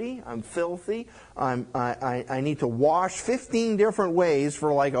 I'm dirty, I'm filthy, I need to wash 15 different ways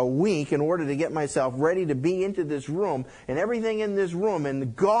for like a week in order to get myself ready to be into this room. And everything in this room,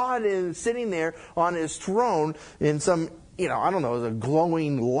 and God is sitting there on his throne in some, I don't know, a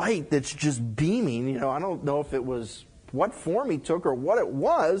glowing light that's just beaming. I don't know if it was what form he took or what it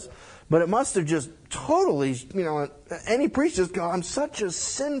was, but it must have just totally, any priest just go, I'm such a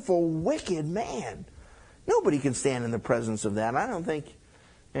sinful, wicked man. Nobody can stand in the presence of that. I don't think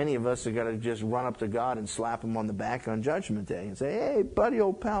any of us are going to just run up to God and slap him on the back on Judgment Day and say, hey, buddy,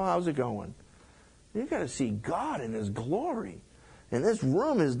 old pal, how's it going? You've got to see God in his glory. And this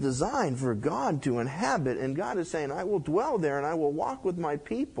room is designed for God to inhabit. And God is saying, I will dwell there and I will walk with my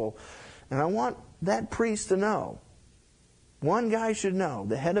people. And I want that priest to know. One guy should know,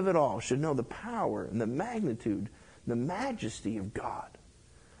 the head of it all, should know the power and the magnitude, the majesty of God.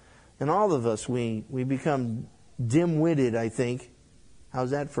 And all of us, we become dim-witted, I think.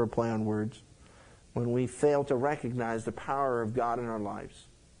 How's that for a play on words? When we fail to recognize the power of God in our lives.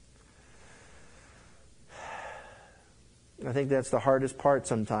 I think that's the hardest part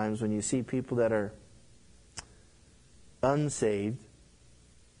sometimes when you see people that are unsaved.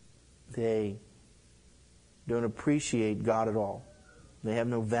 They don't appreciate God at all. They have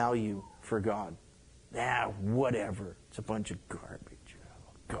no value for God. Whatever. It's a bunch of garbage.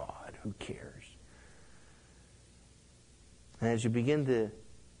 Oh, God, who cares? And as you begin to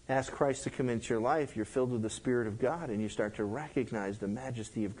ask Christ to come into your life, you're filled with the Spirit of God, and you start to recognize the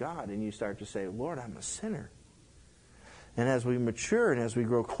majesty of God, and you start to say, Lord, I'm a sinner. And as we mature and as we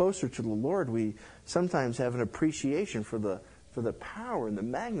grow closer to the Lord, we sometimes have an appreciation for the power and the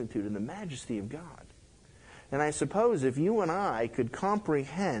magnitude and the majesty of God. And I suppose if you and I could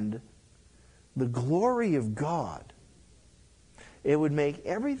comprehend the glory of God, it would make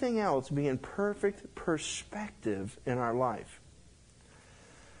everything else be in perfect perspective in our life.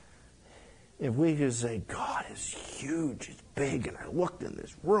 If we could say, God is huge, it's big, and I looked in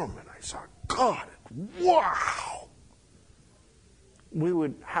this room and I saw God, wow!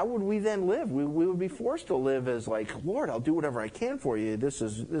 How would we then live? We would be forced to live as like, Lord, I'll do whatever I can for you. This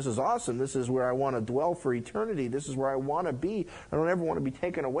is awesome. This is where I want to dwell for eternity. This is where I want to be. I don't ever want to be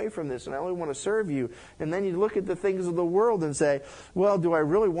taken away from this, and I only want to serve you. And then you look at the things of the world and say, well, do I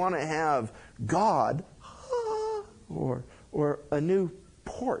really want to have God or a new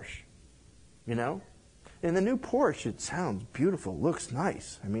Porsche? You know? And the new Porsche, it sounds beautiful, looks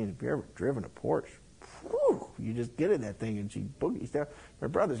nice. I mean, if you've ever driven a Porsche, whew, you just get in that thing and she boogies down. My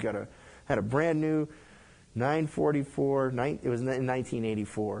brother's had a brand new 944, it was in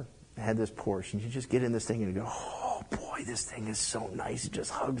 1984. I had this Porsche, and you just get in this thing and you go, oh boy, this thing is so nice. It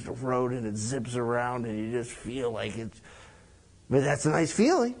just hugs the road and it zips around and you just feel like it's, but that's a nice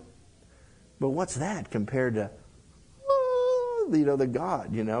feeling. But what's that compared to, the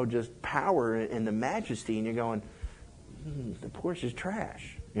God, just power and the majesty, and you're going, the Porsche is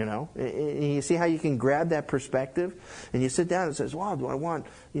trash. And you see how you can grab that perspective? And you sit down and says, wow, do I want,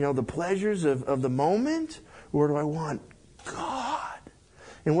 the pleasures of the moment, or do I want God?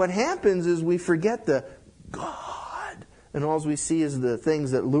 And what happens is we forget the God, and all we see is the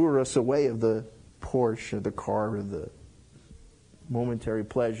things that lure us away of the Porsche or the car or the momentary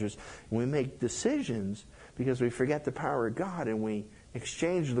pleasures. And we make decisions because we forget the power of God, and we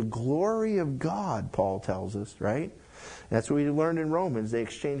exchange the glory of God, Paul tells us, right? That's what we learned in Romans. They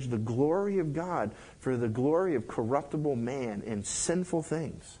exchanged the glory of God for the glory of corruptible man and sinful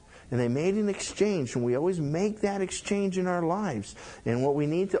things. And they made an exchange, and we always make that exchange in our lives. And what we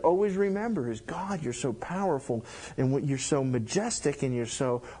need to always remember is, God, you're so powerful, and you're so majestic, and you're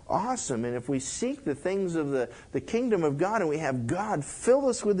so awesome. And if we seek the things of the kingdom of God, and we have God fill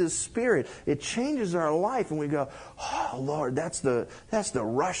us with His Spirit, it changes our life, and we go, oh, Lord, that's the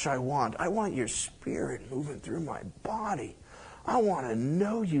rush I want. I want your Spirit moving through my body. I want to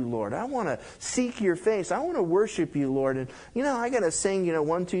know you, Lord. I want to seek your face. I want to worship you, Lord. And, I got to sing,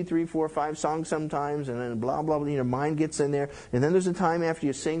 1, 2, 3, 4, 5 songs sometimes, and then blah, blah, blah. Mind gets in there. And then there's a time after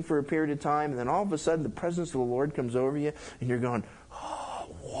you sing for a period of time, and then all of a sudden the presence of the Lord comes over you, and you're going,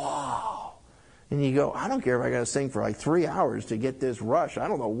 oh, wow. And you go, I don't care if I got to sing for like 3 hours to get this rush. I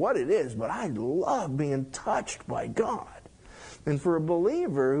don't know what it is, but I love being touched by God. And for a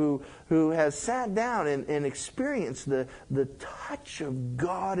believer who has sat down and experienced the touch of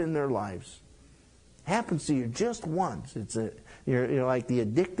God in their lives, happens to you just once. It's you're like the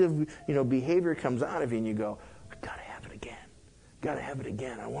addictive behavior comes out of you, and you go, I gotta have it again. Gotta have it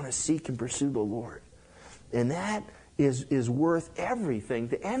again. I want to seek and pursue the Lord. And that is worth everything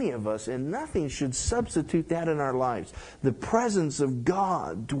to any of us, and nothing should substitute that in our lives. The presence of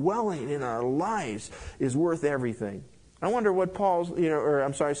God dwelling in our lives is worth everything. I wonder what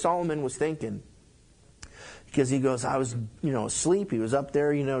Solomon was thinking. Because he goes, I was, asleep. He was up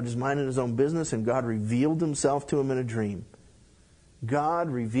there, just minding his own business, and God revealed himself to him in a dream.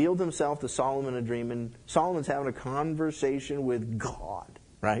 God revealed himself to Solomon in a dream, and Solomon's having a conversation with God,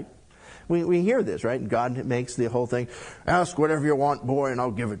 right? We hear this, right? And God makes the whole thing, ask whatever you want, boy, and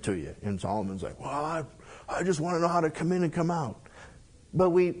I'll give it to you. And Solomon's like, well, I just want to know how to come in and come out.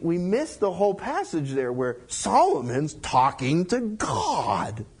 But we miss the whole passage there where Solomon's talking to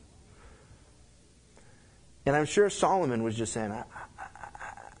God. And I'm sure Solomon was just saying,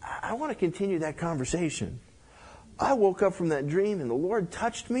 I want to continue that conversation. I woke up from that dream and the Lord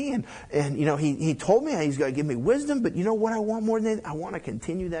touched me and he told me He's going to give me wisdom, but you know what I want more than that? I want to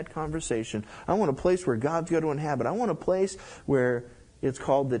continue that conversation. I want a place where God's going to inhabit. I want a place where it's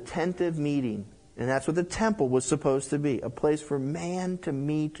called the tent of meeting. And that's what the temple was supposed to be, a place for man to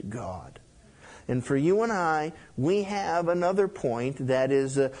meet God. And for you and I, we have another point that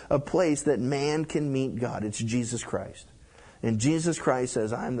is a place that man can meet God. It's Jesus Christ. And Jesus Christ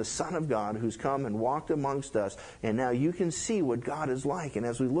says, I am the Son of God who's come and walked amongst us. And now you can see what God is like. And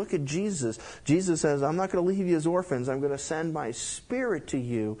as we look at Jesus, Jesus says, I'm not going to leave you as orphans. I'm going to send my Spirit to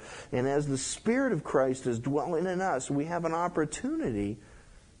you. And as the Spirit of Christ is dwelling in us, we have an opportunity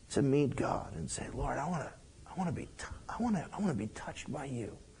to meet God and say, Lord, I want to be touched by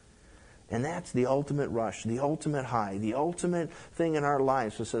you. And that's the ultimate rush, the ultimate high, the ultimate thing in our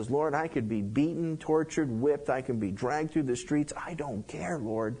lives that says, Lord, I could be beaten, tortured, whipped, I can be dragged through the streets. I don't care,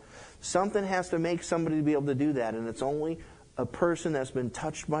 Lord. Something has to make somebody to be able to do that, and it's only a person that's been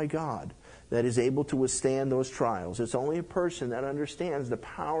touched by God that is able to withstand those trials. It's only a person that understands the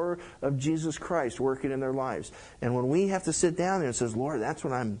power of Jesus Christ working in their lives. And when we have to sit down there and says, Lord, that's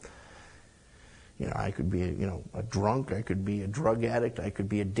what I'm, I could be a drunk, I could be a drug addict, I could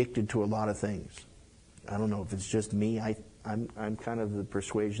be addicted to a lot of things. I don't know if it's just me. I'm kind of the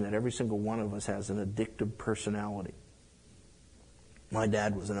persuasion that every single one of us has an addictive personality. My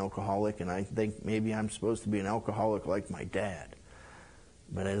dad was an alcoholic, and I think maybe I'm supposed to be an alcoholic like my dad.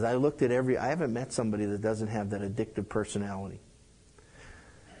 But as I looked at I haven't met somebody that doesn't have that addictive personality.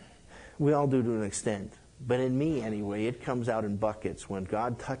 We all do to an extent. But in me, anyway, it comes out in buckets when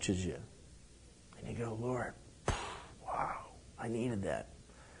God touches you. And you go, Lord, wow, I needed that.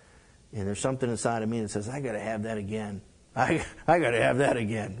 And there's something inside of me that says, I got to have that again. I got to have that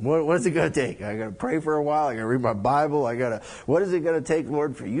again. What's it going to take? I got to pray for a while. I got to read my Bible. What is it going to take,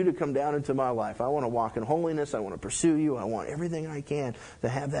 Lord, for you to come down into my life? I want to walk in holiness. I want to pursue you. I want everything I can to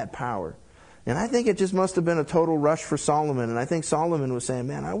have that power. And I think it just must have been a total rush for Solomon. And I think Solomon was saying,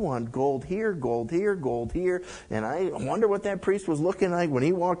 man, I want gold here, gold here, gold here. And I wonder what that priest was looking like when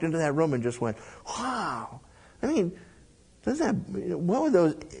he walked into that room and just went, wow. I mean, what were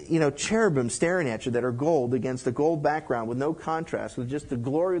those, cherubim staring at you that are gold against a gold background with no contrast, with just the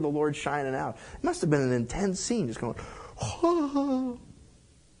glory of the Lord shining out? It must have been an intense scene, just going, oh.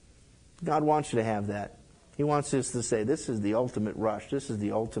 God wants you to have that. He wants us to say, this is the ultimate rush. This is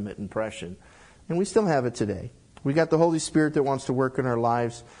the ultimate impression. And we still have it today. We got the Holy Spirit that wants to work in our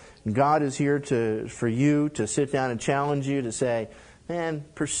lives. And God is here for you to sit down and challenge you to say, man,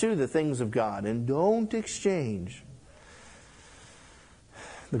 pursue the things of God and don't exchange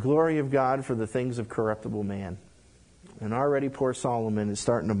the glory of God for the things of corruptible man. And already poor Solomon is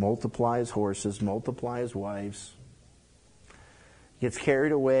starting to multiply his horses, multiply his wives. Gets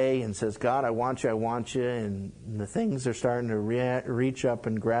carried away and says, God, I want you. And the things are starting to reach up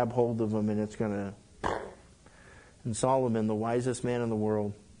and grab hold of him, and it's going to... And Solomon, the wisest man in the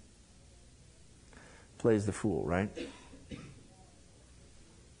world, plays the fool, right?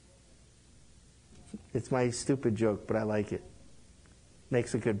 It's my stupid joke, but I like it.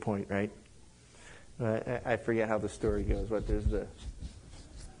 Makes a good point, right? I forget how the story goes, but there's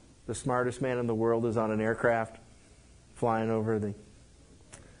the smartest man in the world is on an aircraft flying over the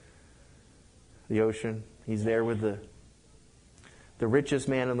ocean. He's there with the richest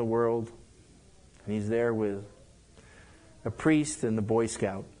man in the world, and he's there with a priest and the Boy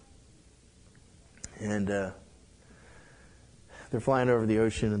Scout. And they're flying over the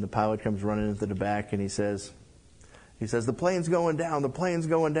ocean, and the pilot comes running into the back, and he says, the plane's going down,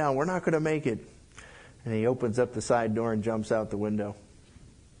 we're not going to make it. And he opens up the side door and jumps out the window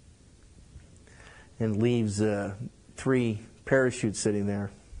and leaves 3 parachutes sitting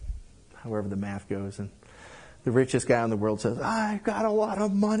there, however the math goes. And the richest guy in the world says, I got a lot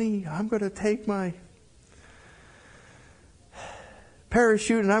of money, I'm going to take my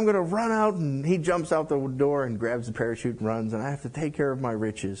parachute and I'm going to run out. And he jumps out the door and grabs the parachute and runs, and I have to take care of my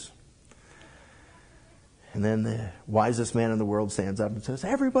riches. And then the wisest man in the world stands up and says,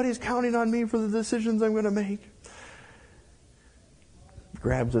 everybody's counting on me for the decisions I'm going to make.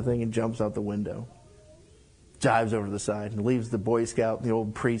 Grabs the thing and jumps out the window. Dives over to the side and leaves the Boy Scout and the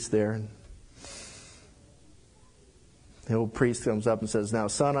old priest there. And the old priest comes up and says, now,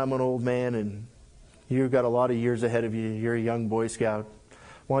 son, I'm an old man and you've got a lot of years ahead of you. You're a young Boy Scout. I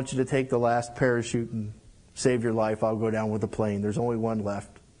want you to take the last parachute and save your life. I'll go down with the plane. There's only one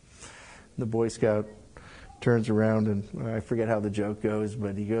left. The Boy Scout turns around, and I forget how the joke goes,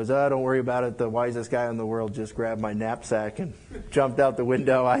 but he goes, don't worry about it. The wisest guy in the world just grabbed my knapsack and jumped out the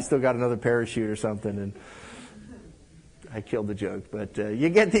window. I still got another parachute or something. And I killed the joke, but you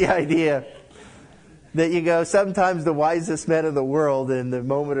get the idea that you go, sometimes the wisest men in the world, in the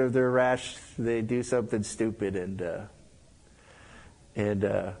moment of their rash, they do something stupid. And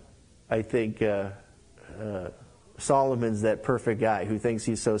I think Solomon's that perfect guy who thinks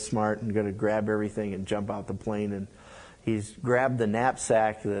he's so smart and going to grab everything and jump out the plane. And he's grabbed the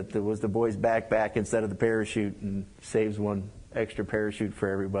knapsack that was the boy's backpack instead of the parachute and saves one extra parachute for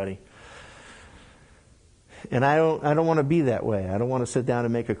everybody. And I don't want to be that way. I don't want to sit down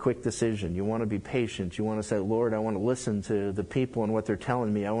and make a quick decision. You want to be patient. You want to say, Lord, I want to listen to the people and what they're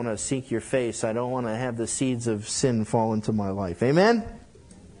telling me. I want to seek your face. I don't want to have the seeds of sin fall into my life. Amen?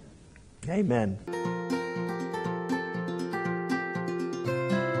 Amen.